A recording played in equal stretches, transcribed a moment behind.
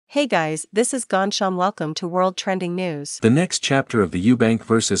Hey guys, this is Gansham. Welcome to World Trending News. The next chapter of the Eubank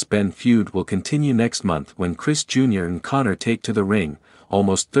vs Benn feud will continue next month when Chris Jr and Conor take to the ring,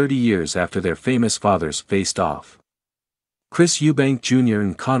 almost 30 years after their famous fathers faced off. Chris Eubank Jr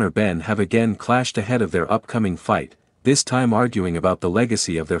and Conor Benn have again clashed ahead of their upcoming fight, this time arguing about the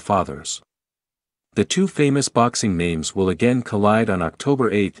legacy of their fathers. The two famous boxing names will again collide on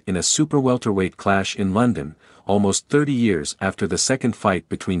October 8 in a super-welterweight clash in London, almost 30 years after the second fight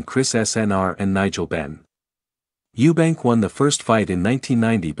between Chris Jr and Nigel Benn. Eubank won the first fight in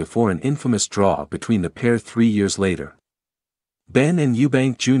 1990 before an infamous draw between the pair 3 years later. Benn and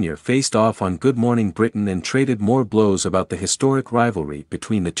Eubank Jr faced off on Good Morning Britain and traded more blows about the historic rivalry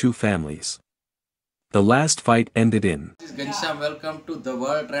between the two families. The last fight ended in. This is Gansham. Welcome to the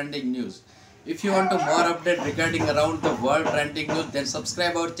World Trending News. If you want to more update regarding around the World Trending News, then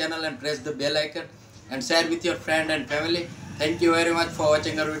subscribe our channel and press the bell icon and share with your friend and family. Thank you very much for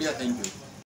watching our video. Thank you.